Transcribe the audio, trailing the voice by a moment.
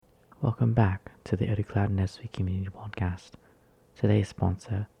Welcome back to the EduCloud NetSuite Community Podcast. Today's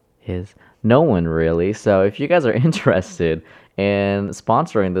sponsor is no one really. So if you guys are interested in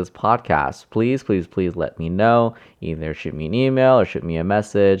sponsoring this podcast, please let me know. Either shoot me an email or shoot me a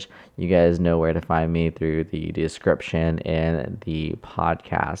message. You guys know where to find me through the description in the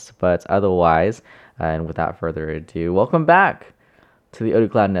podcast. But otherwise, and without further ado, welcome back to the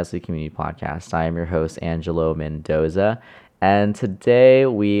EduCloud NetSuite Community Podcast. I am your host, Angelo Mendoza, and today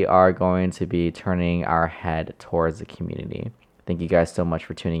we are going to be turning our head towards the community. Thank you guys so much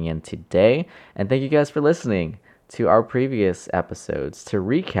for tuning in today, and thank you guys for listening to our previous episodes. To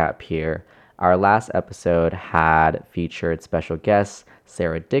recap here, our last episode had featured special guest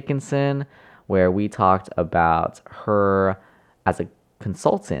Sarah Dickinson, where we talked about her as a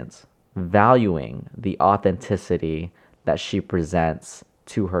consultant valuing the authenticity that she presents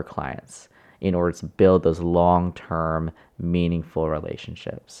to her clients in order to build those long-term, meaningful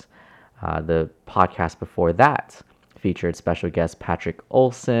relationships. The podcast before that featured special guest Patrick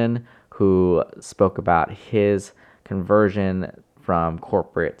Olson, who spoke about his conversion from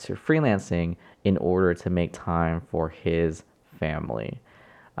corporate to freelancing in order to make time for his family.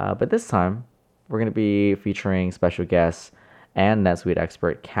 But this time, we're going to be featuring special guests and NetSuite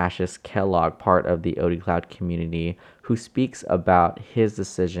expert Cassius Kellogg, part of the OD Cloud community, who speaks about his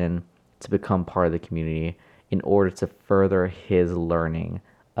decision to become part of the community in order to further his learning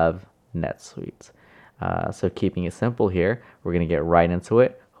of NetSuite. So keeping it simple here, we're going to get right into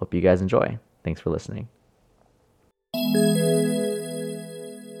it. Hope you guys enjoy. Thanks for listening.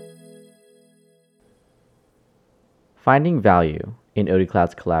 Finding value in OD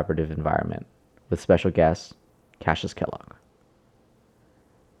Cloud's collaborative environment with special guest Cassius Kellogg.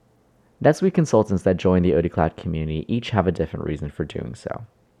 NetSuite consultants that join the OD Cloud community each have a different reason for doing so.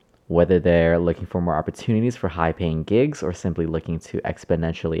 Whether they're looking for more opportunities for high-paying gigs or simply looking to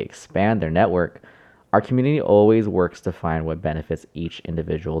exponentially expand their network, our community always works to find what benefits each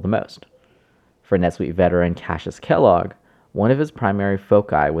individual the most. For NetSuite veteran Cassius Kellogg, one of his primary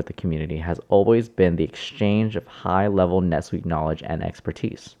foci with the community has always been the exchange of high-level NetSuite knowledge and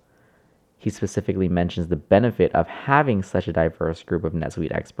expertise. He specifically mentions the benefit of having such a diverse group of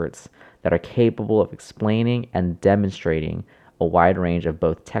NetSuite experts that are capable of explaining and demonstrating a wide range of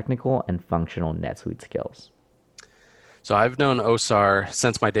both technical and functional NetSuite skills. So I've known OSAR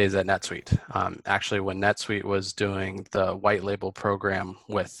since my days at NetSuite. Actually, when NetSuite was doing the white label program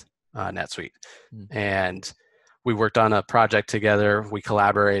with NetSuite. And we worked on a project together. We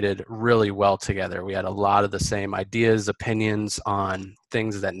collaborated really well together. We had a lot of the same ideas, opinions on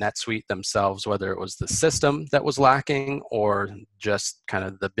things that NetSuite themselves, whether it was the system that was lacking or just kind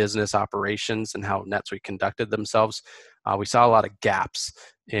of the business operations and how NetSuite conducted themselves. We saw a lot of gaps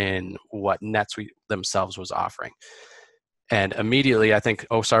in what NetSuite themselves was offering. And immediately, I think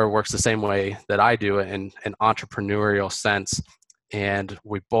OSAR works the same way that I do in an entrepreneurial sense. And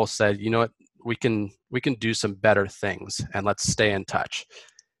we both said, you know what, we can do some better things, and let's stay in touch.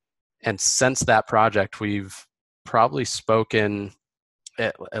 And since that project, we've probably spoken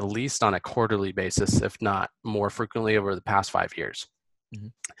at least on a quarterly basis, if not more frequently, over the past 5 years. Mm-hmm.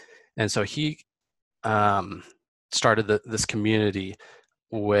 And so he started this community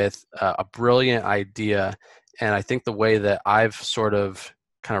with a brilliant idea. And I think the way that I've sort of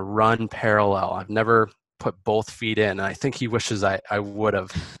kind of run parallel, I've never put both feet in. And I think he wishes I would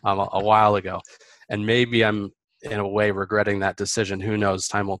have a while ago. And maybe I'm in a way regretting that decision. Who knows?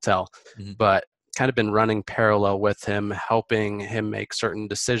 Time will tell. Mm-hmm. But kind of been running parallel with him, helping him make certain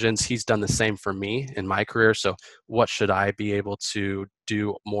decisions. He's done the same for me in my career. So what should I be able to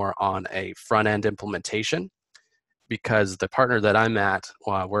do more on a front end implementation? Because the partner that I'm at,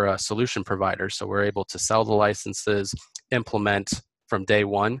 we're a solution provider, so we're able to sell the licenses, implement from day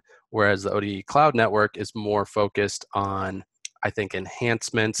one, whereas the ODE Cloud Network is more focused on, I think,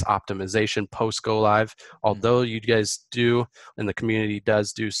 enhancements, optimization, post-go live. Although you guys do, and the community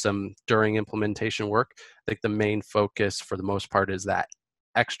does do some during implementation work, I think the main focus for the most part is that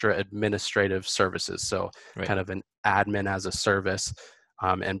extra administrative services. So kind of an admin as a service,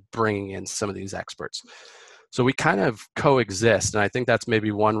 and bringing in some of these experts. So we kind of coexist. And I think that's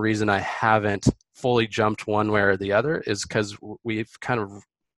maybe one reason I haven't fully jumped one way or the other, is because we've kind of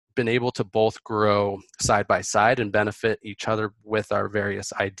been able to both grow side by side and benefit each other with our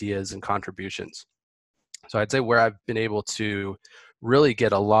various ideas and contributions. So I'd say where I've been able to really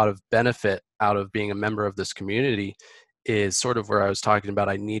get a lot of benefit out of being a member of this community is sort of where I was talking about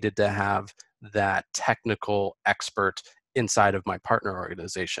I needed to have that technical expert inside of my partner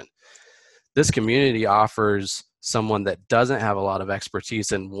organization. This community offers someone that doesn't have a lot of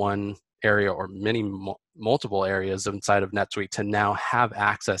expertise in one area or multiple areas inside of NetSuite to now have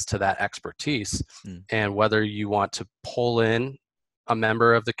access to that expertise. Mm. And whether you want to pull in a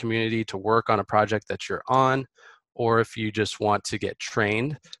member of the community to work on a project that you're on, or if you just want to get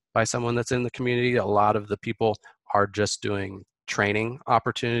trained by someone that's in the community, a lot of the people are just doing training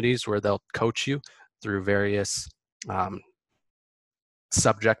opportunities where they'll coach you through various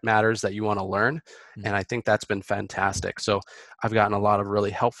subject matters that you want to learn. And I think that's been fantastic. So I've gotten a lot of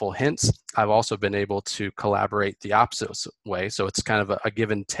really helpful hints. I've also been able to collaborate the opposite way. So it's kind of a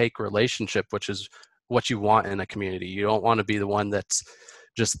give and take relationship, which is what you want in a community. You don't want to be the one that's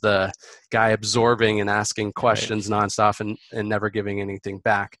just the guy absorbing and asking questions nonstop and never giving anything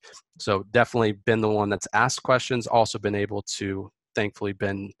back. So definitely been the one that's asked questions, also been able to thankfully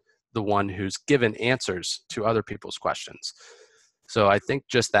been the one who's given answers to other people's questions. So I think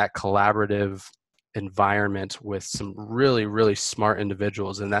just that collaborative environment with some really, really smart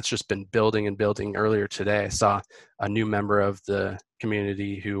individuals, and that's just been building and building. Earlier today, I saw a new member of the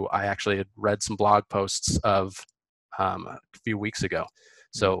community who I actually had read some blog posts of a few weeks ago.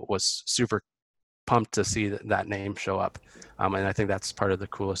 So was super pumped to see that name show up. And I think that's part of the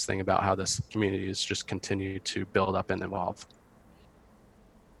coolest thing about how this community has just continued to build up and evolve.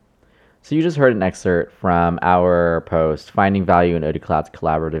 So you just heard an excerpt from our post, Finding Value in OD Cloud's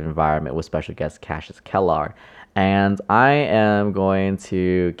Collaborative Environment with special guest Cassius Kellogg. And I am going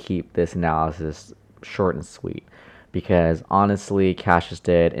to keep this analysis short and sweet because honestly, Cassius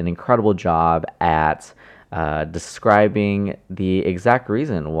did an incredible job at describing the exact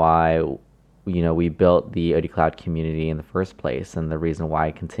reason why we built the OD Cloud community in the first place and the reason why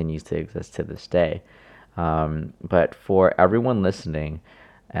it continues to exist to this day. But for everyone listening,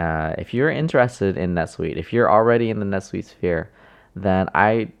 if you're interested in NetSuite, if you're already in the NetSuite sphere, then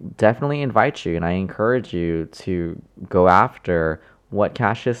I definitely invite you and I encourage you to go after what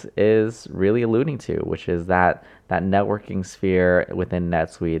Cassius is really alluding to, which is that networking sphere within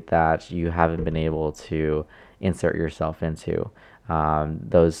NetSuite that you haven't been able to insert yourself into.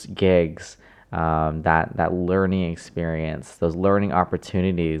 Those gigs, that learning experience, those learning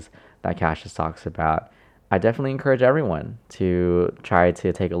opportunities that Cassius talks about. I definitely encourage everyone to try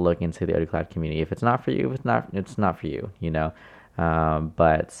to take a look into the OD Cloud community. If it's not for you, if it's not for you.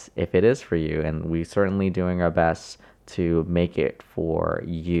 But if it is for you, and we certainly doing our best to make it for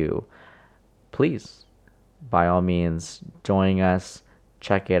you, please, by all means, join us,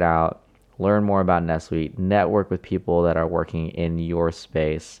 check it out, learn more about NetSuite, network with people that are working in your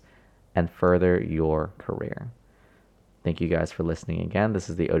space, and further your career. Thank you guys for listening again. This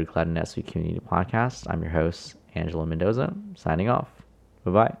is the OD Cloud and NetSuite Community Podcast. I'm your host, Angelo Mendoza, signing off.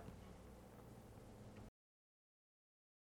 Bye-bye.